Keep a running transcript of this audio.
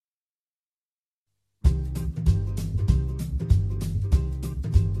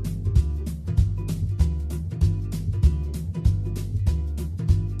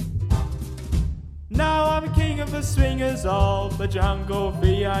of the swingers of the jungle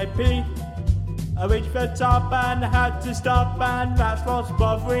VIP. I reached for the top and I had to stop, and that's what's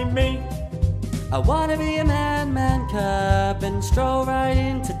bothering me. I wanna be a man cub and stroll right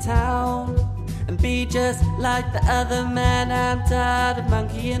into town and be just like the other man. I'm tired of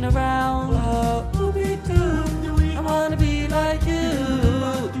monkeying around. Oh, I wanna be like you.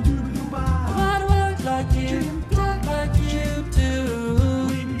 I wanna work like you, talk like you too.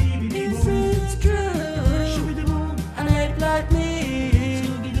 If it's true, and ape like me,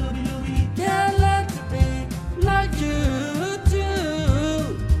 yeah, I'd like to be like you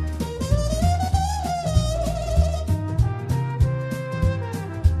too.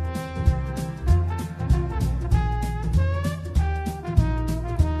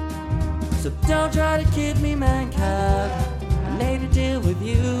 So don't try to kid me, man cub. I made a deal with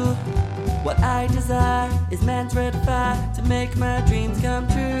you. What I desire is man's red fire to make my dreams come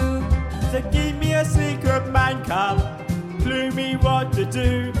true. So give me a secret, man cub, clue me what to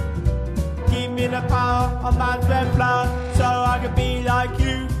do. Give me the power of man's red flower so I can be like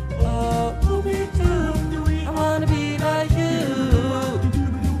you. Oh, I wanna be like you.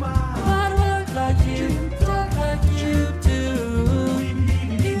 I wanna work like you, talk like you too.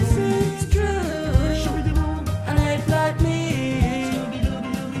 If it's true, and ape like me,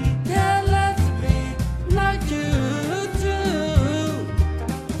 yeah, I'd love to be like you too.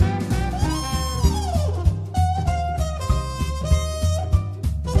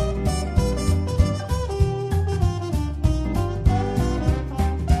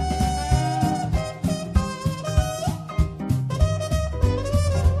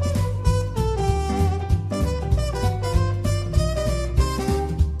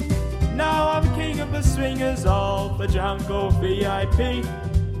 Now I'm king of the swingers of the jungle VIP.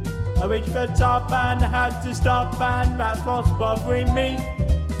 I reached for the top and I had to stop, and that's what's bothering me.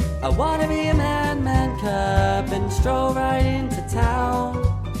 I wanna be a man cub and stroll right into town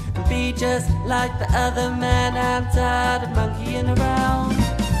and be just like the other man. I'm tired of monkeying around.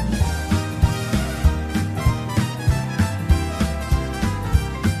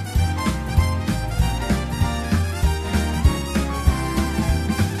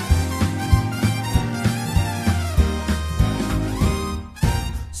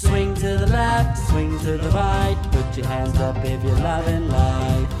 Swing to the left, swing to the right, put your hands up if you're loving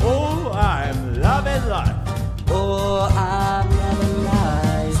life. Oh, I'm loving life. Oh, I'm loving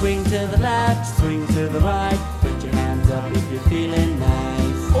life. Swing to the left, swing to the right, put your hands up if you're feeling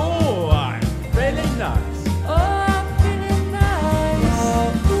nice. Oh, I'm feeling nice. Oh, I'm feeling nice.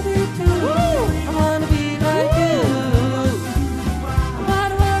 Oh, I wanna be like you. I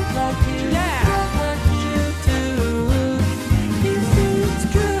wanna work like you, Yeah. talk like you too. If it's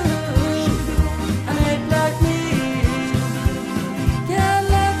true, and ape like me, yeah, I'd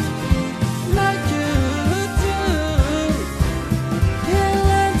love to be like you too. Yeah, I'd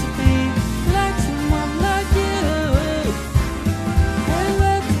love to be like someone like you. I'd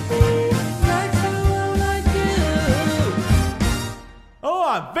love to be like someone like you. Oh,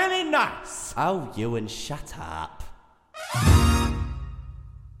 I'm feeling nice. Oh, you and shut up.